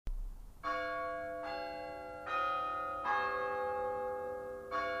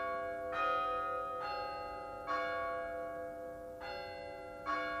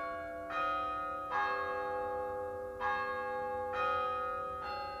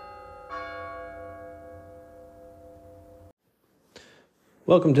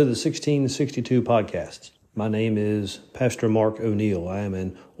Welcome to the 1662 podcast. My name is Pastor Mark O'Neill. I am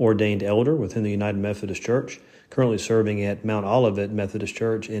an ordained elder within the United Methodist Church, currently serving at Mount Olivet Methodist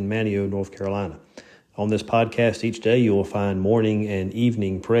Church in Manteo, North Carolina. On this podcast each day, you will find morning and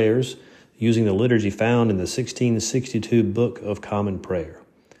evening prayers using the liturgy found in the 1662 Book of Common Prayer.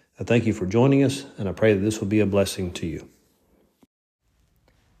 I thank you for joining us, and I pray that this will be a blessing to you.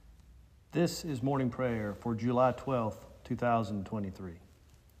 This is morning prayer for July 12th, 2023.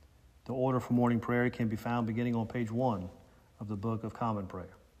 The order for morning prayer can be found beginning on page 1 of the Book of Common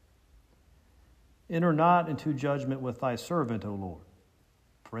Prayer. Enter not into judgment with thy servant, O Lord,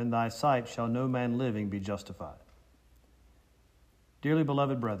 for in thy sight shall no man living be justified. Dearly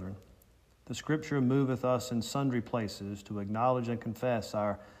beloved brethren, the Scripture moveth us in sundry places to acknowledge and confess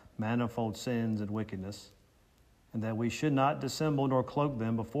our manifold sins and wickedness, and that we should not dissemble nor cloak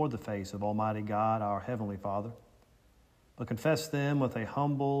them before the face of Almighty God, our Heavenly Father, but confess them with a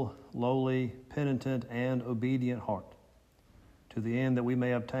humble, lowly, penitent, and obedient heart, to the end that we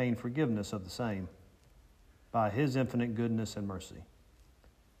may obtain forgiveness of the same, by His infinite goodness and mercy.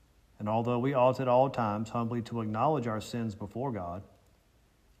 And although we ought at all times humbly to acknowledge our sins before God,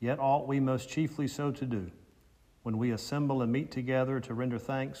 yet ought we most chiefly so to do, when we assemble and meet together to render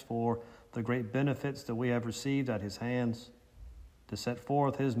thanks for the great benefits that we have received at His hands, to set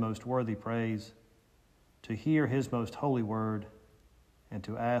forth His most worthy praise, to hear His most holy word, and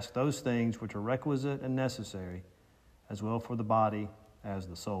to ask those things which are requisite and necessary, as well for the body as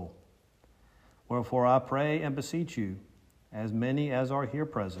the soul. Wherefore I pray and beseech you, as many as are here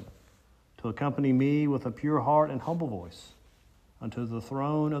present, to accompany me with a pure heart and humble voice unto the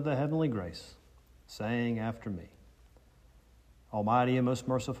throne of the heavenly grace, saying after me, Almighty and most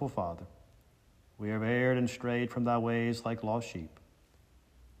merciful Father, we have erred and strayed from thy ways like lost sheep.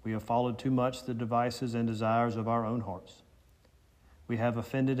 We have followed too much the devices and desires of our own hearts. We have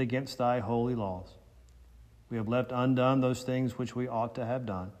offended against thy holy laws. We have left undone those things which we ought to have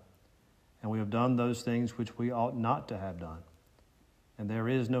done, and we have done those things which we ought not to have done, and there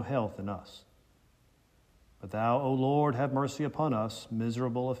is no health in us. But thou, O Lord, have mercy upon us,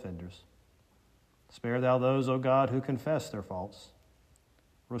 miserable offenders. Spare thou those, O God, who confess their faults.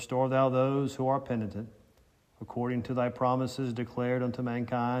 Restore thou those who are penitent, according to thy promises declared unto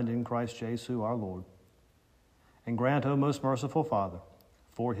mankind in Christ Jesus our Lord. And grant, O most merciful Father,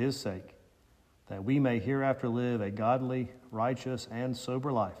 for His sake, that we may hereafter live a godly, righteous, and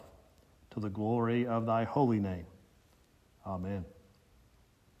sober life, to the glory of thy holy name. Amen.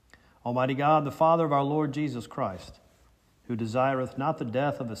 Almighty God, the Father of our Lord Jesus Christ, who desireth not the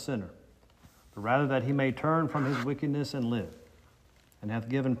death of a sinner, but rather that he may turn from his wickedness and live, and hath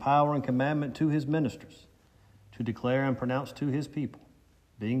given power and commandment to his ministers, to declare and pronounce to his people,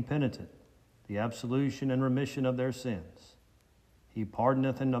 being penitent, the absolution and remission of their sins. He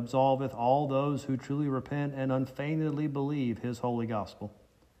pardoneth and absolveth all those who truly repent and unfeignedly believe his holy gospel.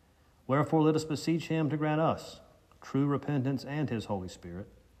 Wherefore let us beseech him to grant us true repentance and his Holy Spirit,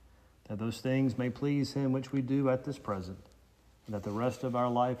 that those things may please him which we do at this present, and that the rest of our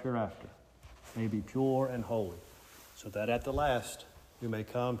life hereafter may be pure and holy, so that at the last we may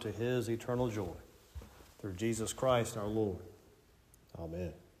come to his eternal joy. Through Jesus Christ our Lord.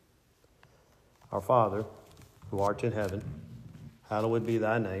 Amen. Our Father, who art in heaven, hallowed be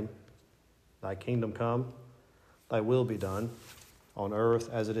thy name. Thy kingdom come, thy will be done, on earth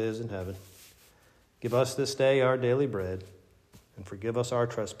as it is in heaven. Give us this day our daily bread, and forgive us our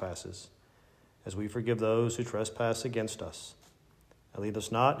trespasses, as we forgive those who trespass against us. And lead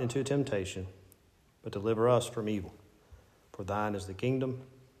us not into temptation, but deliver us from evil. For thine is the kingdom,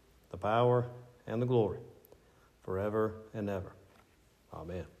 the power, and the glory, forever and ever.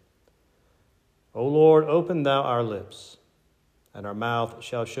 Amen. O Lord, open thou our lips, and our mouth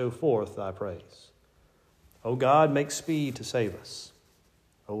shall show forth thy praise. O God, make speed to save us.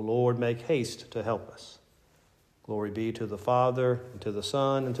 O Lord, make haste to help us. Glory be to the Father, and to the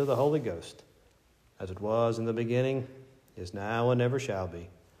Son, and to the Holy Ghost, as it was in the beginning, is now, and ever shall be,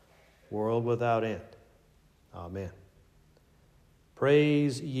 world without end. Amen.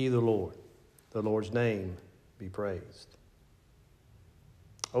 Praise ye the Lord. The Lord's name be praised.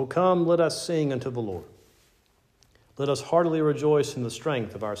 O come, let us sing unto the Lord. Let us heartily rejoice in the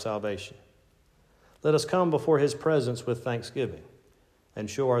strength of our salvation. Let us come before his presence with thanksgiving, and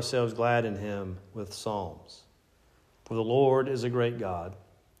show ourselves glad in him with psalms. For the Lord is a great God,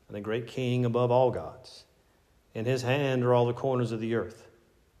 and a great King above all gods. In his hand are all the corners of the earth,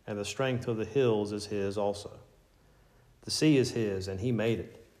 and the strength of the hills is his also. The sea is his, and he made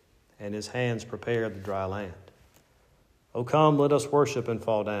it, and his hands prepared the dry land. O come, let us worship and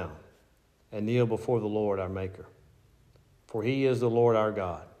fall down, and kneel before the Lord our Maker. For he is the Lord our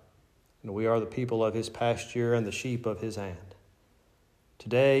God, and we are the people of his pasture and the sheep of his hand.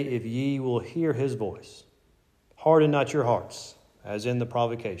 Today, if ye will hear his voice, harden not your hearts, as in the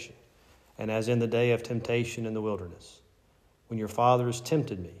provocation, and as in the day of temptation in the wilderness, when your fathers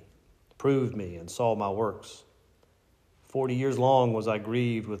tempted me, proved me, and saw my works. 40 years long was I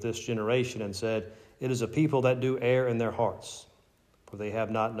grieved with this generation, and said, It is a people that do err in their hearts, for they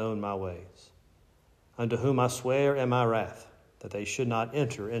have not known my ways. Unto whom I swear in my wrath, that they should not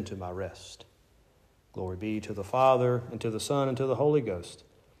enter into my rest. Glory be to the Father, and to the Son, and to the Holy Ghost,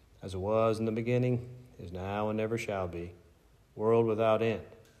 as it was in the beginning, is now, and ever shall be, world without end.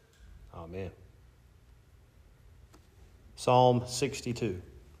 Amen. Psalm 62.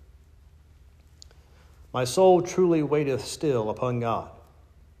 My soul truly waiteth still upon God,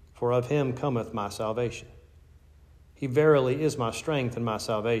 for of him cometh my salvation. He verily is my strength and my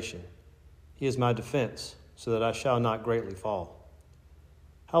salvation. He is my defense, so that I shall not greatly fall.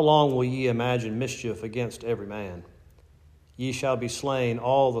 How long will ye imagine mischief against every man? Ye shall be slain,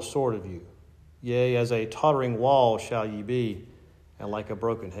 all the sword of you. Yea, as a tottering wall shall ye be, and like a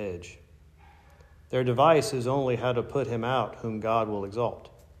broken hedge. Their device is only how to put him out whom God will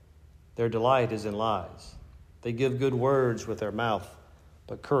exalt. Their delight is in lies. They give good words with their mouth,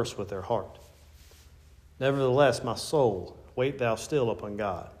 but curse with their heart. Nevertheless, my soul, wait thou still upon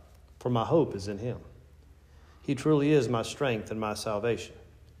God, for my hope is in him. He truly is my strength and my salvation.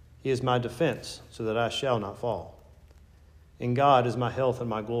 He is my defense, so that I shall not fall. In God is my health and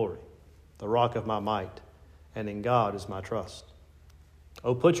my glory, the rock of my might, and in God is my trust.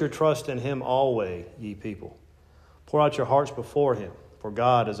 O put your trust in him always, ye people. Pour out your hearts before him, for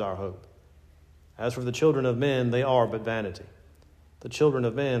God is our hope. As for the children of men, they are but vanity. The children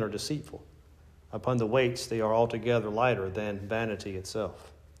of men are deceitful. Upon the weights they are altogether lighter than vanity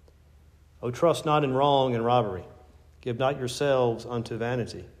itself. O trust not in wrong and robbery. Give not yourselves unto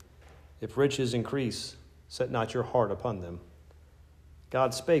vanity. If riches increase, set not your heart upon them.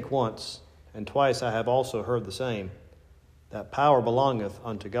 God spake once, and twice I have also heard the same, that power belongeth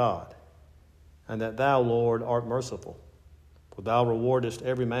unto God, and that thou, Lord, art merciful, for thou rewardest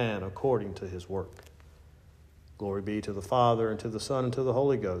every man according to his work. Glory be to the Father, and to the Son, and to the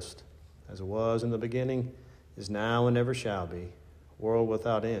Holy Ghost, as it was in the beginning, is now, and ever shall be, world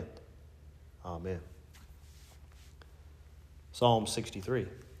without end. Amen. Psalm 63.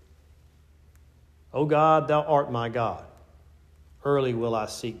 O God, thou art my God. Early will I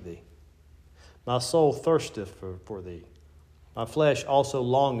seek thee. My soul thirsteth for thee. My flesh also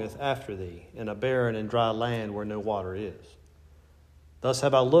longeth after thee, in a barren and dry land where no water is. Thus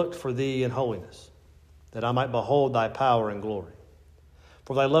have I looked for thee in holiness, that I might behold thy power and glory.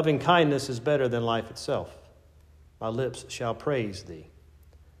 For thy loving kindness is better than life itself. My lips shall praise thee.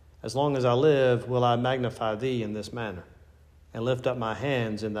 As long as I live, will I magnify thee in this manner, and lift up my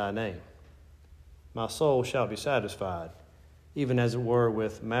hands in thy name. My soul shall be satisfied, even as it were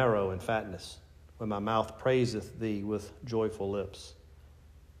with marrow and fatness, when my mouth praiseth thee with joyful lips.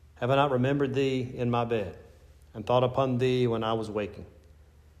 Have I not remembered thee in my bed, and thought upon thee when I was waking?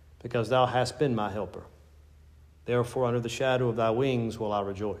 Because thou hast been my helper. Therefore under the shadow of thy wings will I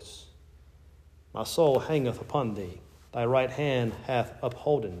rejoice. My soul hangeth upon thee. Thy right hand hath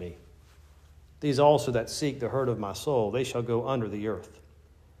upholden me. These also that seek the hurt of my soul, they shall go under the earth.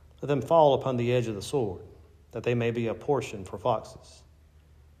 Let them fall upon the edge of the sword, that they may be a portion for foxes.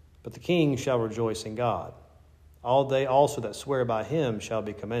 But the king shall rejoice in God. All they also that swear by him shall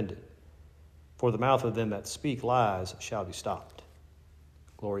be commended. For the mouth of them that speak lies shall be stopped.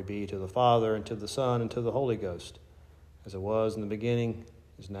 Glory be to the Father, and to the Son, and to the Holy Ghost, as it was in the beginning,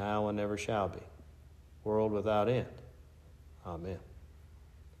 is now, and ever shall be, world without end. Amen.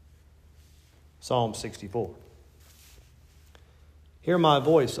 Psalm 64. Hear my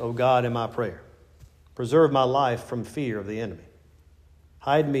voice, O God, in my prayer. Preserve my life from fear of the enemy.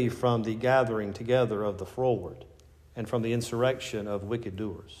 Hide me from the gathering together of the froward, and from the insurrection of wicked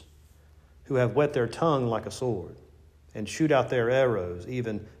doers, who have whet their tongue like a sword, and shoot out their arrows,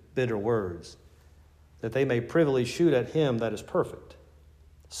 even bitter words, that they may privily shoot at him that is perfect.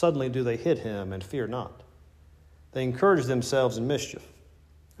 Suddenly do they hit him, and fear not. They encourage themselves in mischief,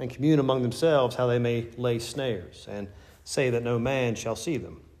 and commune among themselves how they may lay snares, and say that no man shall see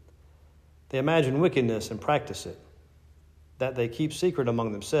them. They imagine wickedness and practice it, that they keep secret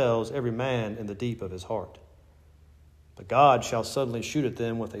among themselves, every man in the deep of his heart. But God shall suddenly shoot at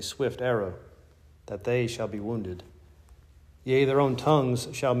them with a swift arrow, that they shall be wounded. Yea, their own tongues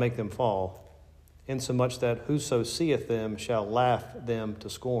shall make them fall, insomuch that whoso seeth them shall laugh them to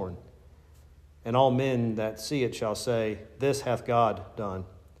scorn. And all men that see it shall say, This hath God done,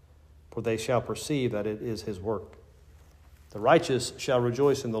 for they shall perceive that it is his work. The righteous shall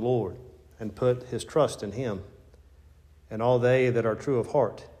rejoice in the Lord, and put his trust in him. And all they that are true of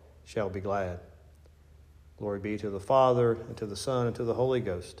heart shall be glad. Glory be to the Father, and to the Son, and to the Holy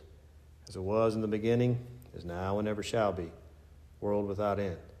Ghost, as it was in the beginning, is now, and ever shall be, world without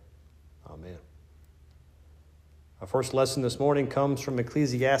end. Amen. Our first lesson this morning comes from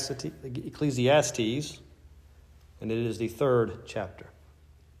Ecclesiastes, and it is the 3rd chapter.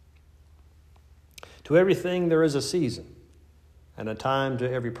 To everything there is a season, and a time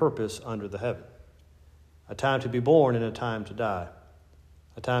to every purpose under the heaven. A time to be born and a time to die.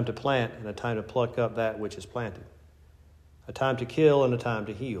 A time to plant and a time to pluck up that which is planted. A time to kill and a time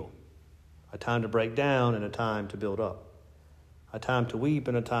to heal. A time to break down and a time to build up. A time to weep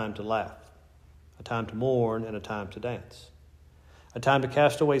and a time to laugh. A time to mourn and a time to dance. A time to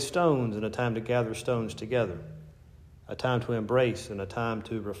cast away stones and a time to gather stones together. A time to embrace and a time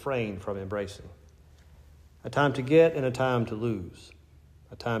to refrain from embracing. A time to get and a time to lose.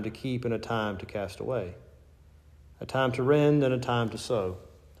 A time to keep and a time to cast away. A time to rend and a time to sow.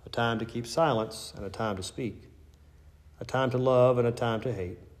 A time to keep silence and a time to speak. A time to love and a time to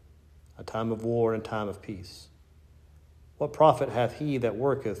hate. A time of war and a time of peace. What profit hath he that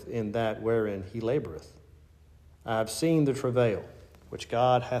worketh in that wherein he laboureth? I have seen the travail which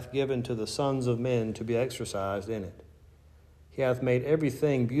God hath given to the sons of men to be exercised in it. He hath made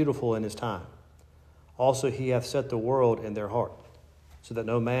everything beautiful in his time. Also he hath set the world in their heart, so that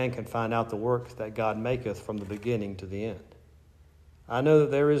no man can find out the work that God maketh from the beginning to the end. I know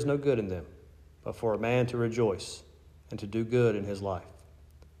that there is no good in them, but for a man to rejoice and to do good in his life.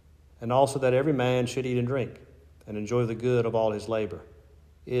 And also that every man should eat and drink, and enjoy the good of all his labor.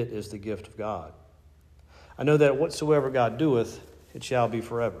 It is the gift of God. I know that whatsoever God doeth, it shall be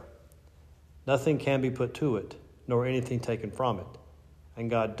forever. Nothing can be put to it, nor anything taken from it. And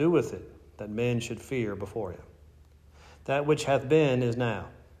God doeth it, that men should fear before him. That which hath been is now,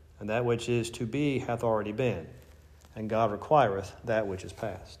 and that which is to be hath already been, and God requireth that which is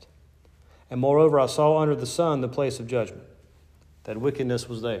past. And moreover, I saw under the sun the place of judgment, that wickedness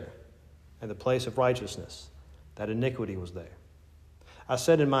was there, and the place of righteousness, that iniquity was there. I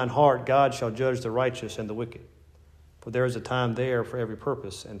said in mine heart, God shall judge the righteous and the wicked, for there is a time there for every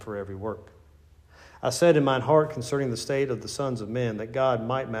purpose and for every work. I said in mine heart concerning the state of the sons of men, that God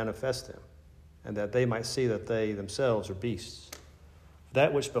might manifest them, and that they might see that they themselves are beasts.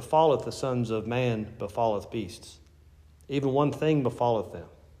 That which befalleth the sons of man befalleth beasts. Even one thing befalleth them.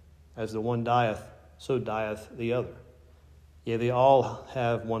 As the one dieth, so dieth the other. Yea, they all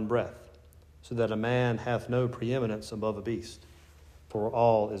have one breath, so that a man hath no preeminence above a beast, for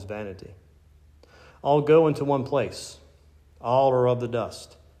all is vanity. All go into one place. All are of the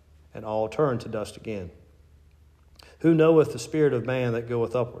dust, and all turn to dust again. Who knoweth the spirit of man that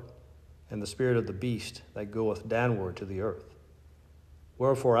goeth upward, and the spirit of the beast that goeth downward to the earth?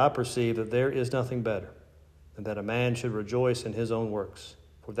 Wherefore I perceive that there is nothing better than that a man should rejoice in his own works,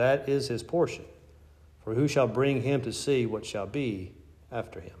 for that is his portion. For who shall bring him to see what shall be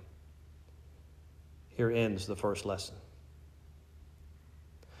after him? Here ends the first lesson.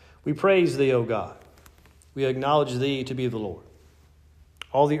 We praise thee, O God. We acknowledge thee to be the Lord.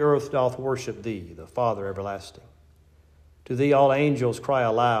 All the earth doth worship thee, the Father everlasting. To thee all angels cry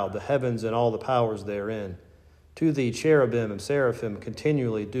aloud, the heavens and all the powers therein. To thee cherubim and seraphim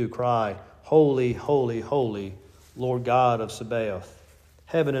continually do cry, Holy, holy, holy, Lord God of Sabaoth.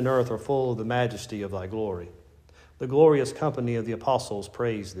 Heaven and earth are full of the majesty of thy glory. The glorious company of the apostles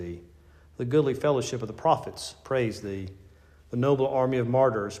praise thee. The goodly fellowship of the prophets praise thee. The noble army of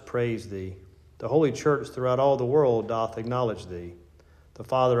martyrs praise thee. The holy church throughout all the world doth acknowledge thee, the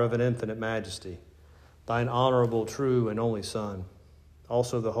Father of an infinite majesty, thine honorable, true, and only Son,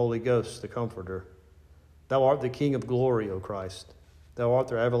 also the Holy Ghost, the Comforter. Thou art the King of glory, O Christ. Thou art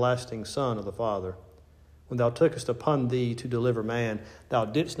the everlasting Son of the Father. When thou tookest upon thee to deliver man, thou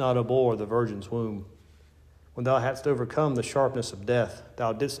didst not abhor the virgin's womb. When thou hadst overcome the sharpness of death,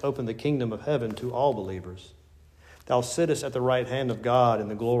 thou didst open the kingdom of heaven to all believers. Thou sittest at the right hand of God in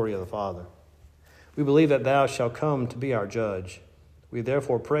the glory of the Father. We believe that thou shalt come to be our judge. We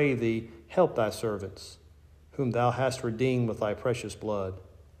therefore pray thee, help thy servants, whom thou hast redeemed with thy precious blood.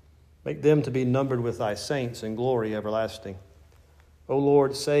 Make them to be numbered with thy saints in glory everlasting. O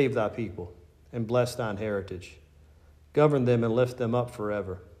Lord, save thy people, and bless thine heritage. Govern them and lift them up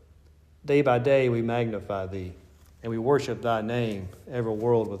forever. Day by day we magnify thee, and we worship thy name, ever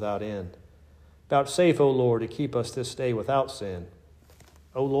world without end. Vouchsafe, O Lord, to keep us this day without sin.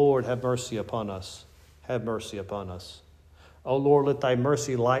 O Lord, have mercy upon us. Have mercy upon us. O Lord, let thy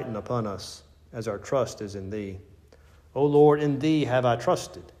mercy lighten upon us, as our trust is in thee. O Lord, in thee have I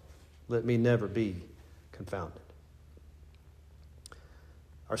trusted. Let me never be confounded.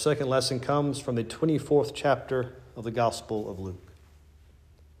 Our second lesson comes from the 24th chapter of the Gospel of Luke.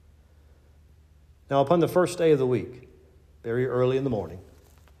 Now upon the first day of the week, very early in the morning,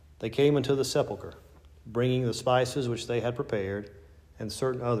 they came into the sepulchre, bringing the spices which they had prepared, and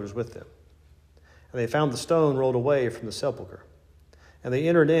certain others with them. And they found the stone rolled away from the sepulchre. And they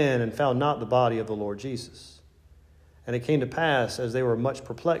entered in and found not the body of the Lord Jesus. And it came to pass, as they were much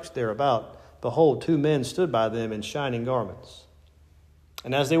perplexed thereabout, behold, two men stood by them in shining garments.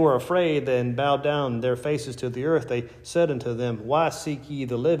 And as they were afraid and bowed down their faces to the earth, they said unto them, Why seek ye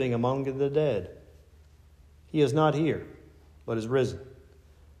the living among the dead? He is not here, but is risen.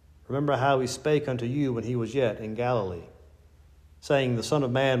 Remember how he spake unto you when he was yet in Galilee, saying, The Son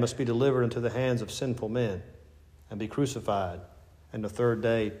of Man must be delivered into the hands of sinful men, and be crucified, and the third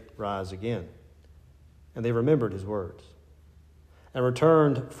day rise again. And they remembered his words, and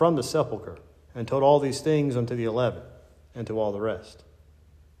returned from the sepulchre, and told all these things unto the 11, and to all the rest.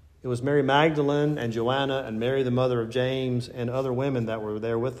 It was Mary Magdalene, and Joanna, and Mary the mother of James, and other women that were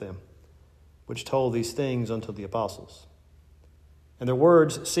there with them, which told these things unto the apostles. And their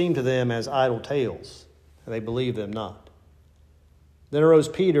words seemed to them as idle tales, and they believed them not. Then arose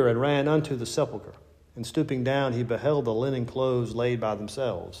Peter, and ran unto the sepulchre, and stooping down, he beheld the linen clothes laid by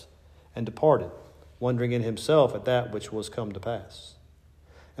themselves, and departed, wondering in himself at that which was come to pass.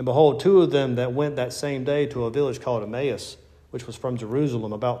 And behold, two of them that went that same day to a village called Emmaus, which was from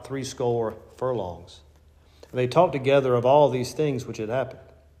Jerusalem about 80 furlongs. And they talked together of all these things which had happened.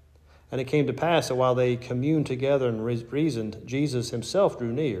 And it came to pass that while they communed together and reasoned, Jesus himself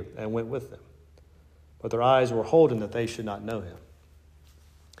drew near and went with them. But their eyes were holden that they should not know him.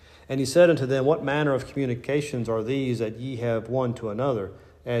 And he said unto them, What manner of communications are these that ye have one to another,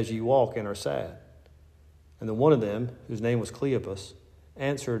 as ye walk and are sad? And the one of them, whose name was Cleopas,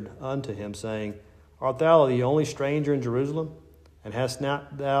 answered unto him, saying, Art thou the only stranger in Jerusalem? And hast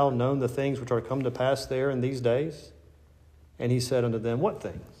not thou known the things which are come to pass there in these days? And he said unto them, What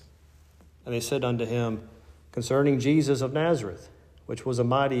things? And they said unto him, Concerning Jesus of Nazareth, which was a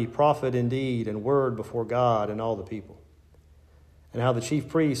mighty prophet in deed and word before God and all the people. And how the chief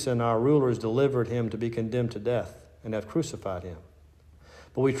priests and our rulers delivered him to be condemned to death, and have crucified him.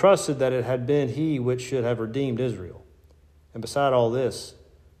 But we trusted that it had been he which should have redeemed Israel. And beside all this,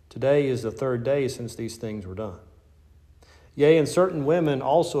 today is the third day since these things were done. Yea, and certain women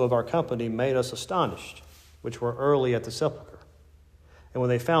also of our company made us astonished, which were early at the sepulchre. And when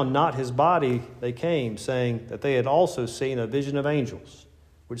they found not his body, they came, saying that they had also seen a vision of angels,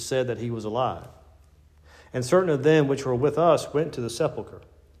 which said that he was alive. And certain of them which were with us went to the sepulchre,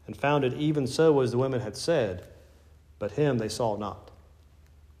 and found it even so as the women had said, but him they saw not.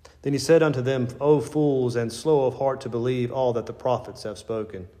 Then he said unto them, O fools, and slow of heart to believe all that the prophets have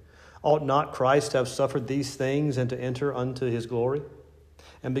spoken. Ought not Christ to have suffered these things, and to enter unto his glory?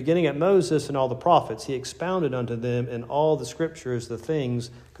 And beginning at Moses and all the prophets, he expounded unto them in all the scriptures the things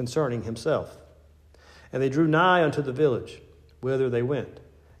concerning himself. And they drew nigh unto the village, whither they went.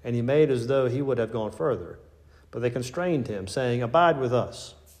 And he made as though he would have gone further. But they constrained him, saying, Abide with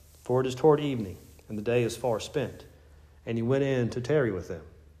us, for it is toward evening, and the day is far spent. And he went in to tarry with them.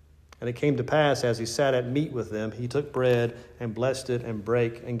 And it came to pass, as he sat at meat with them, he took bread, and blessed it, and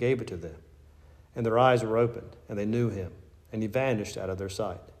brake, and gave it to them. And their eyes were opened, and they knew him, and he vanished out of their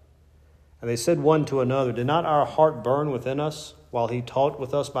sight. And they said one to another, Did not our heart burn within us, while he talked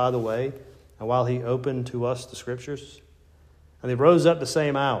with us by the way, and while he opened to us the scriptures? And they rose up the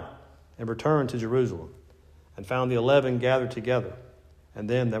same hour, and returned to Jerusalem, and found the 11 gathered together, and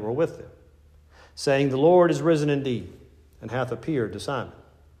them that were with them, saying, The Lord is risen indeed, and hath appeared to Simon.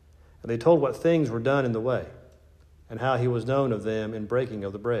 And they told what things were done in the way, and how he was known of them in breaking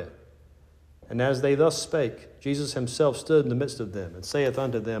of the bread. And as they thus spake, Jesus himself stood in the midst of them, and saith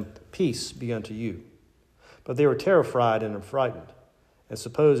unto them, Peace be unto you. But they were terrified and affrighted, and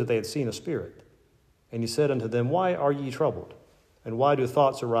supposed that they had seen a spirit. And he said unto them, Why are ye troubled? And why do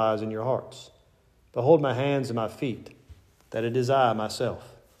thoughts arise in your hearts? Behold my hands and my feet, that it is I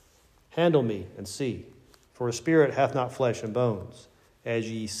myself. Handle me and see, for a spirit hath not flesh and bones, as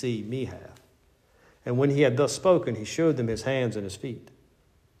ye see me have. And when he had thus spoken, he showed them his hands and his feet.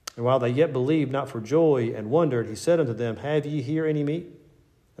 And while they yet believed not for joy and wondered, he said unto them, Have ye here any meat?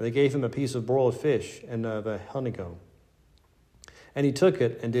 And they gave him a piece of broiled fish and of a honeycomb. And he took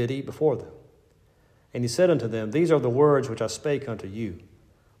it and did eat before them. And he said unto them, These are the words which I spake unto you,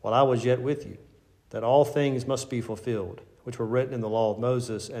 while I was yet with you, that all things must be fulfilled, which were written in the law of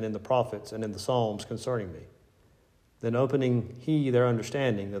Moses and in the prophets and in the Psalms concerning me. Then opening he their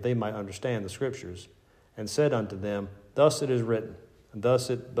understanding, that they might understand the scriptures, and said unto them, Thus it is written, and thus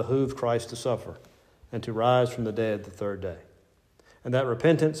it behooved Christ to suffer, and to rise from the dead the third day, and that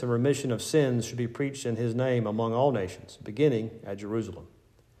repentance and remission of sins should be preached in his name among all nations, beginning at Jerusalem.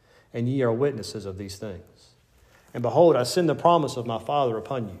 And ye are witnesses of these things. And behold, I send the promise of my Father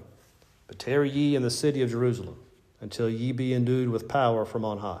upon you. But tarry ye in the city of Jerusalem, until ye be endued with power from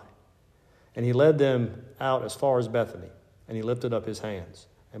on high. And he led them out as far as Bethany, and he lifted up his hands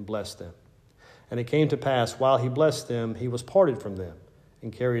and blessed them. And it came to pass, while he blessed them, he was parted from them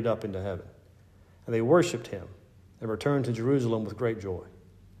and carried up into heaven. And they worshipped him and returned to Jerusalem with great joy,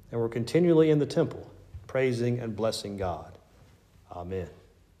 and were continually in the temple, praising and blessing God. Amen.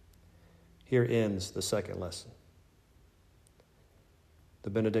 Here ends the second lesson. The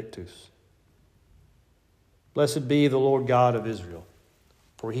Benedictus. Blessed be the Lord God of Israel,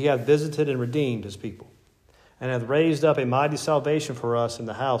 for he hath visited and redeemed his people, and hath raised up a mighty salvation for us in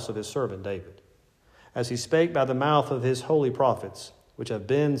the house of his servant David, as he spake by the mouth of his holy prophets, which have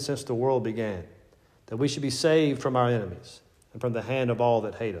been since the world began, that we should be saved from our enemies and from the hand of all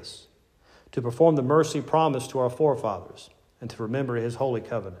that hate us, to perform the mercy promised to our forefathers, and to remember his holy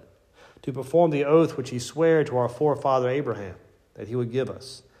covenant, to perform the oath which he sware to our forefather Abraham, that he would give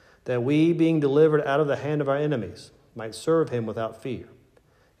us, that we, being delivered out of the hand of our enemies, might serve him without fear,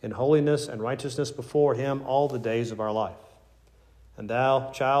 in holiness and righteousness before him all the days of our life. And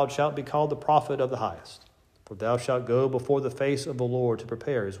thou, child, shalt be called the prophet of the highest, for thou shalt go before the face of the Lord to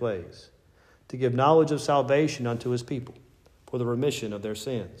prepare his ways, to give knowledge of salvation unto his people, for the remission of their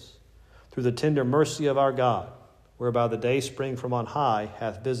sins, through the tender mercy of our God, whereby the dayspring from on high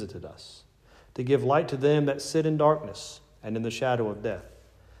hath visited us, to give light to them that sit in darkness and in the shadow of death,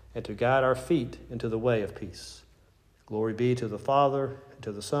 and to guide our feet into the way of peace. Glory be to the Father, and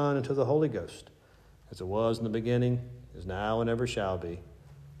to the Son, and to the Holy Ghost, as it was in the beginning, is now, and ever shall be,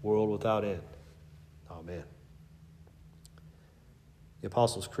 world without end. Amen. The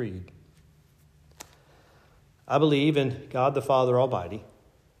Apostles' Creed. I believe in God the Father Almighty,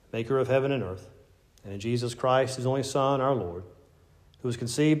 maker of heaven and earth, and in Jesus Christ, his only Son, our Lord, who was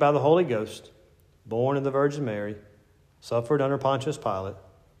conceived by the Holy Ghost, born of the Virgin Mary, suffered under Pontius Pilate,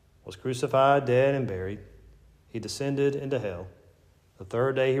 was crucified, dead, and buried. He descended into hell. The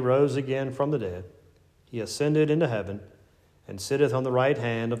third day he rose again from the dead. He ascended into heaven, and sitteth on the right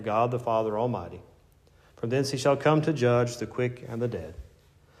hand of God the Father Almighty. From thence he shall come to judge the quick and the dead.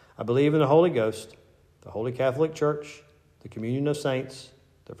 I believe in the Holy Ghost, the Holy Catholic Church, the communion of saints,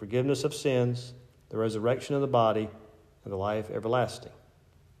 the forgiveness of sins, the resurrection of the body, and the life everlasting.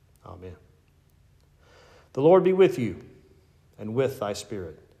 Amen. The Lord be with you, and with thy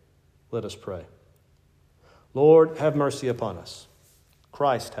spirit. Let us pray. Lord, have mercy upon us.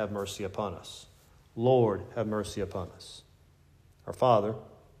 Christ, have mercy upon us. Lord, have mercy upon us. Our Father,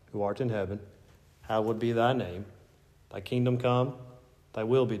 who art in heaven, hallowed be thy name. Thy kingdom come, thy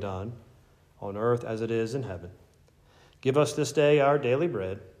will be done, on earth as it is in heaven. Give us this day our daily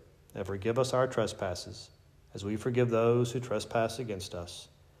bread, and forgive us our trespasses, as we forgive those who trespass against us.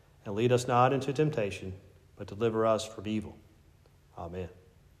 And lead us not into temptation, but deliver us from evil. Amen.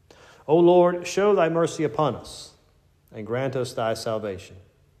 O Lord, show thy mercy upon us, and grant us thy salvation.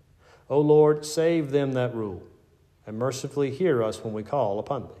 O Lord, save them that rule, and mercifully hear us when we call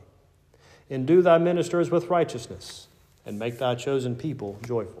upon thee. Endue thy ministers with righteousness, and make thy chosen people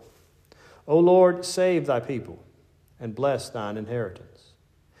joyful. O Lord, save thy people, and bless thine inheritance.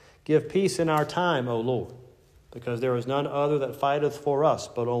 Give peace in our time, O Lord, because there is none other that fighteth for us,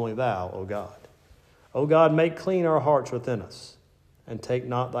 but only thou, O God. O God, make clean our hearts within us, and take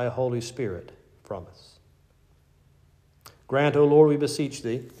not thy Holy Spirit from us. Grant, O Lord, we beseech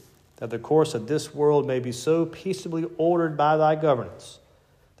thee, that the course of this world may be so peaceably ordered by thy governance,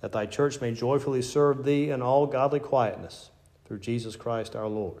 that thy church may joyfully serve thee in all godly quietness, through Jesus Christ our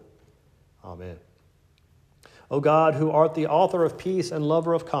Lord. Amen. O God, who art the author of peace and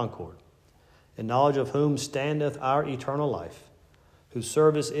lover of concord, in knowledge of whom standeth our eternal life, whose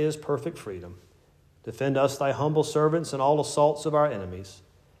service is perfect freedom, defend us, thy humble servants, in all assaults of our enemies,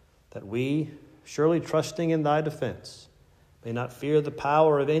 that we, surely trusting in thy defense, may not fear the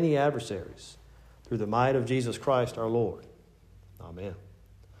power of any adversaries, through the might of Jesus Christ our Lord. Amen.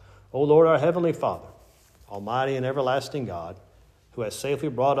 O Lord, our heavenly Father, almighty and everlasting God, who has safely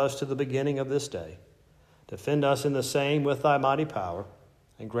brought us to the beginning of this day, defend us in the same with thy mighty power,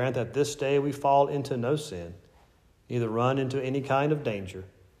 and grant that this day we fall into no sin, neither run into any kind of danger,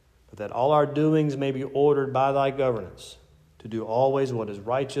 but that all our doings may be ordered by thy governance, to do always what is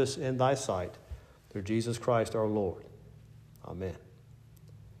righteous in thy sight, through Jesus Christ our Lord. Amen.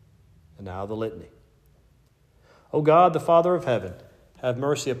 And now the litany. O God, the Father of heaven, have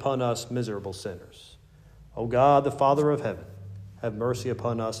mercy upon us miserable sinners. O God, the Father of heaven, have mercy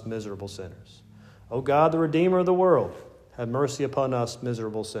upon us miserable sinners. O God, the Redeemer of the world, have mercy upon us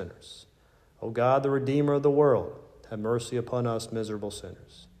miserable sinners. O God, the Redeemer of the world, have mercy upon us miserable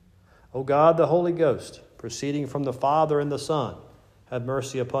sinners. O God, the Holy Ghost, proceeding from the Father and the Son, have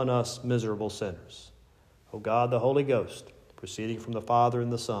mercy upon us miserable sinners. O God, the Holy Ghost, proceeding from the Father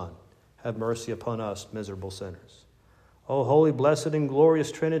and the Son, have mercy upon us miserable sinners. O holy, blessed, and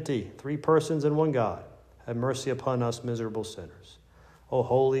glorious Trinity, three persons in one God, have mercy upon us miserable sinners. O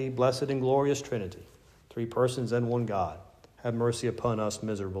holy, blessed, and glorious Trinity, three persons in one God, have mercy upon us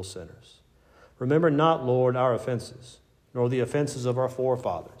miserable sinners. Remember not, Lord, our offenses, nor the offenses of our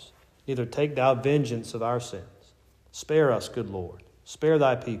forefathers. Neither take thou vengeance of our sins. Spare us, good Lord. Spare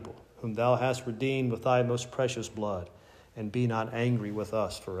thy people, whom thou hast redeemed with thy most precious blood, and be not angry with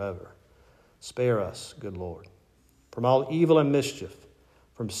us forever. Spare us, good Lord, from all evil and mischief,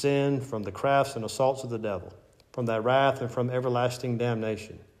 from sin, from the crafts and assaults of the devil, from thy wrath and from everlasting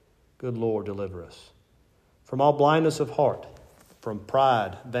damnation. Good Lord, deliver us. From all blindness of heart, from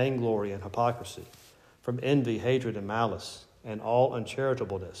pride, vainglory, and hypocrisy, from envy, hatred, and malice, and all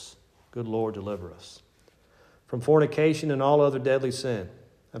uncharitableness. Good Lord, deliver us. From fornication and all other deadly sin,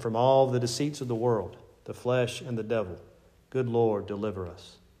 and from all the deceits of the world, the flesh, and the devil. Good Lord, deliver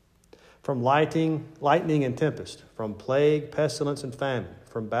us. From lightning and tempest, from plague, pestilence, and famine,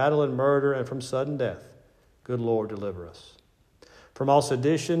 from battle and murder, and from sudden death. Good Lord, deliver us. From all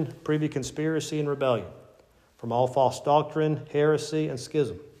sedition, privy conspiracy, and rebellion, from all false doctrine, heresy, and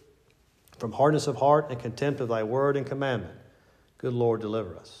schism, from hardness of heart and contempt of thy word and commandment. Good Lord,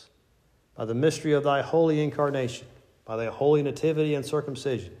 deliver us. By the mystery of thy holy incarnation, by thy holy nativity and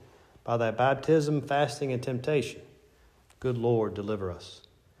circumcision, by thy baptism, fasting, and temptation. Good Lord, deliver us.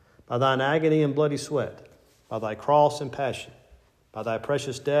 By thine agony and bloody sweat, by thy cross and passion, by thy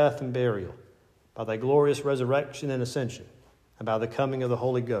precious death and burial, by thy glorious resurrection and ascension, and by the coming of the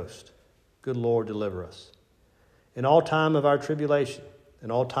Holy Ghost. Good Lord, deliver us. In all time of our tribulation,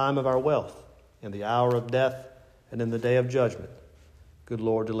 in all time of our wealth, in the hour of death, and in the day of judgment. Good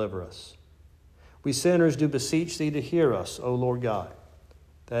Lord, deliver us. We sinners do beseech thee to hear us, O Lord God,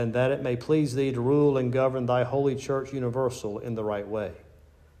 and that it may please thee to rule and govern thy holy church universal in the right way.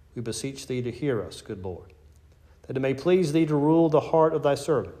 We beseech thee to hear us, good Lord, that it may please thee to rule the heart of thy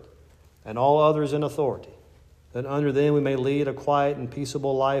servant and all others in authority, that under them we may lead a quiet and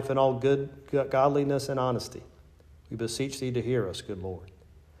peaceable life in all good godliness and honesty. We beseech thee to hear us, good Lord,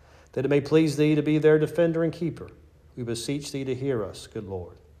 that it may please thee to be their defender and keeper. We beseech thee to hear us, good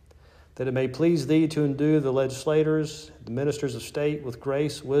Lord, that it may please thee to endue the legislators, the ministers of state with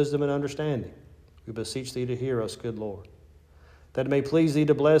grace, wisdom, and understanding. We beseech thee to hear us, good Lord, that it may please thee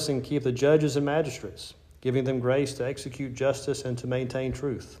to bless and keep the judges and magistrates, giving them grace to execute justice and to maintain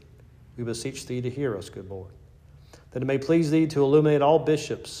truth. We beseech thee to hear us, good Lord, that it may please thee to illuminate all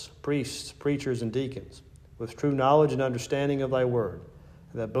bishops, priests, preachers, and deacons with true knowledge and understanding of thy word,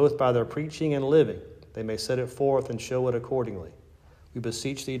 and that both by their preaching and living they may set it forth and show it accordingly. We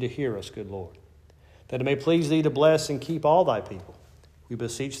beseech thee to hear us, good Lord, that it may please thee to bless and keep all thy people. We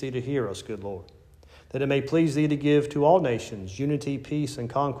beseech thee to hear us, good Lord, that it may please thee to give to all nations unity, peace, and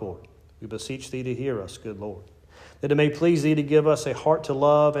concord. We beseech thee to hear us, good Lord, that it may please thee to give us a heart to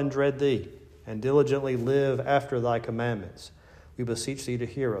love and dread thee, and diligently live after thy commandments. We beseech thee to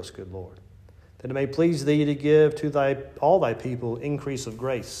hear us, good Lord, that it may please thee to give to all thy people increase of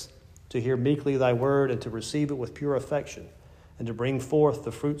grace, to hear meekly thy word, and to receive it with pure affection, and to bring forth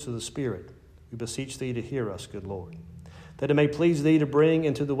the fruits of the Spirit. We beseech thee to hear us, good Lord, that it may please thee to bring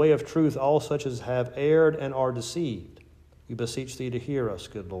into the way of truth all such as have erred and are deceived. We beseech thee to hear us,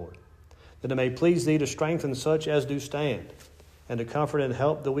 good Lord, that it may please thee to strengthen such as do stand, and to comfort and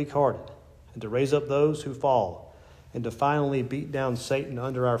help the weak-hearted, and to raise up those who fall, and to finally beat down Satan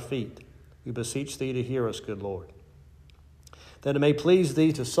under our feet. We beseech thee to hear us, good Lord, that it may please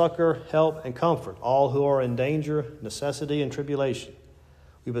thee to succor, help, and comfort all who are in danger, necessity, and tribulation.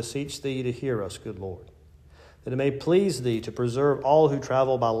 We beseech thee to hear us, good Lord, that it may please thee to preserve all who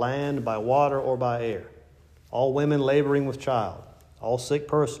travel by land, by water, or by air, all women laboring with child, all sick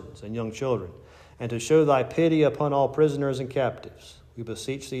persons and young children, and to show thy pity upon all prisoners and captives. We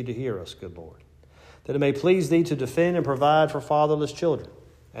beseech thee to hear us, good Lord, that it may please thee to defend and provide for fatherless children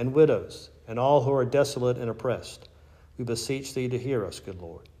and widows and all who are desolate and oppressed. We beseech thee to hear us, good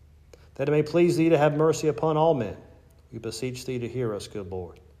Lord, that it may please thee to have mercy upon all men. We beseech thee to hear us, good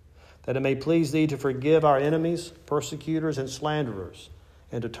Lord, that it may please thee to forgive our enemies, persecutors, and slanderers,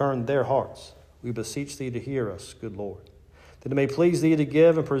 and to turn their hearts. We beseech thee to hear us, good Lord, that it may please thee to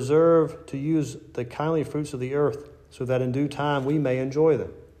give and preserve, to use the kindly fruits of the earth, so that in due time we may enjoy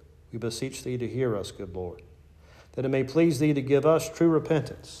them. We beseech thee to hear us, good Lord, that it may please thee to give us true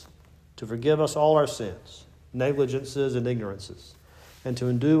repentance, to forgive us all our sins, negligences, and ignorances, and to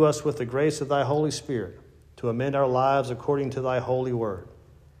endue us with the grace of thy Holy Spirit, to amend our lives according to thy holy word.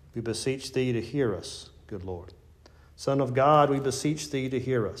 We beseech thee to hear us, good Lord. Son of God, we beseech thee to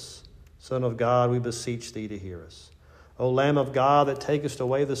hear us. Son of God, we beseech thee to hear us. O Lamb of God, that takest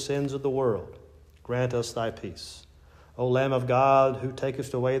away the sins of the world, grant us thy peace. O Lamb of God, who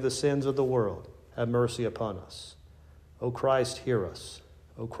takest away the sins of the world, have mercy upon us. O Christ, hear us.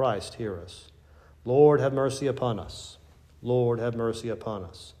 O Christ, hear us. Lord, have mercy upon us. Lord, have mercy upon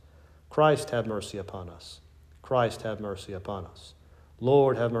us. Christ, have mercy upon us. Christ, have mercy upon us.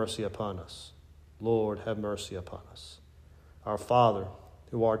 Lord, have mercy upon us. Lord, have mercy upon us. Our Father,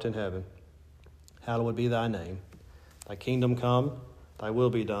 who art in heaven, hallowed be thy name. Thy kingdom come, thy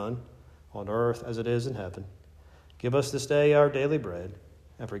will be done, on earth as it is in heaven. Give us this day our daily bread,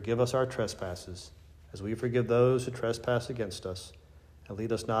 and forgive us our trespasses, as we forgive those who trespass against us. And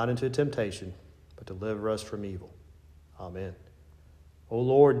lead us not into temptation, but deliver us from evil. Amen. O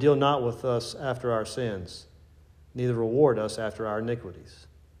Lord, deal not with us after our sins, neither reward us after our iniquities.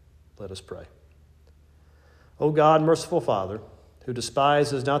 Let us pray. O God, merciful Father, who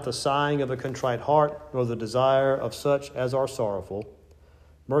despises not the sighing of a contrite heart, nor the desire of such as are sorrowful,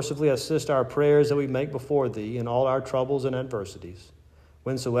 mercifully assist our prayers that we make before thee in all our troubles and adversities,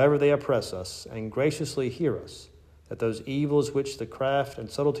 whensoever they oppress us, and graciously hear us, that those evils which the craft and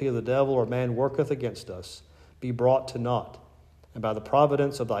subtlety of the devil or man worketh against us be brought to naught, and by the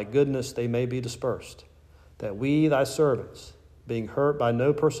providence of thy goodness they may be dispersed, that we, thy servants, being hurt by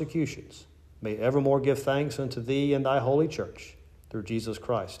no persecutions, may evermore give thanks unto thee and thy holy church, through Jesus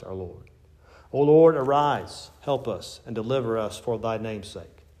Christ our Lord. O Lord, arise, help us, and deliver us for thy name's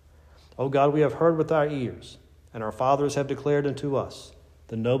sake. O God, we have heard with our ears, and our fathers have declared unto us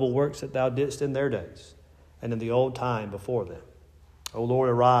the noble works that thou didst in their days, and in the old time before them. O Lord,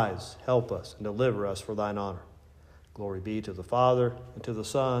 arise, help us, and deliver us for thine honor. Glory be to the Father, and to the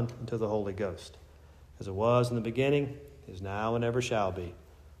Son, and to the Holy Ghost, as it was in the beginning, is now, and ever shall be,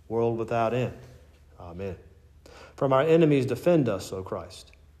 world without end. Amen. From our enemies defend us, O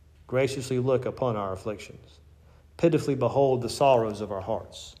Christ. Graciously look upon our afflictions. Pitifully behold the sorrows of our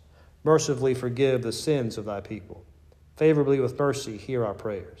hearts. Mercifully forgive the sins of thy people. Favorably with mercy hear our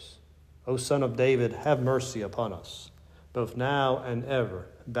prayers. O Son of David, have mercy upon us, both now and ever.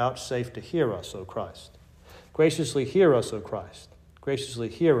 Vouchsafe to hear us, O Christ. Graciously hear us, O Christ. Graciously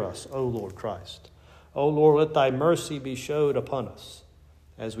hear us, O Lord Christ. O Lord, let thy mercy be showed upon us,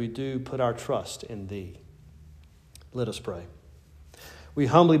 as we do put our trust in thee. Let us pray. We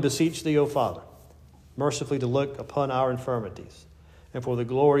humbly beseech thee, O Father, mercifully to look upon our infirmities, and for the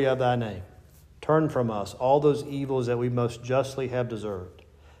glory of thy name, turn from us all those evils that we most justly have deserved,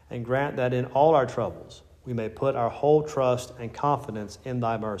 and grant that in all our troubles we may put our whole trust and confidence in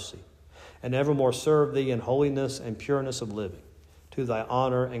thy mercy, and evermore serve thee in holiness and pureness of living, to thy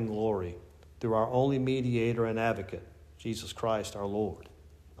honor and glory, through our only mediator and advocate, Jesus Christ our Lord.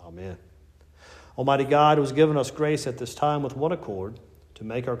 Amen. Almighty God, who has given us grace at this time with one accord to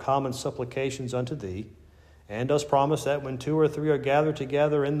make our common supplications unto thee, and dost promise that when 2 or 3 are gathered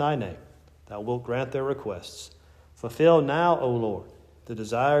together in thy name, thou wilt grant their requests. Fulfill now, O Lord, the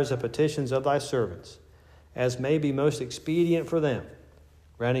desires and petitions of thy servants, as may be most expedient for them,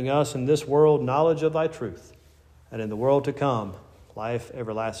 granting us in this world knowledge of thy truth, and in the world to come life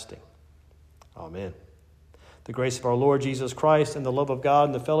everlasting. Amen. The grace of our Lord Jesus Christ, and the love of God,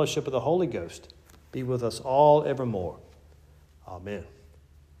 and the fellowship of the Holy Ghost be with us all evermore. Amen.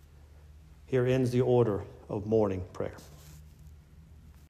 Here ends the order of morning prayer.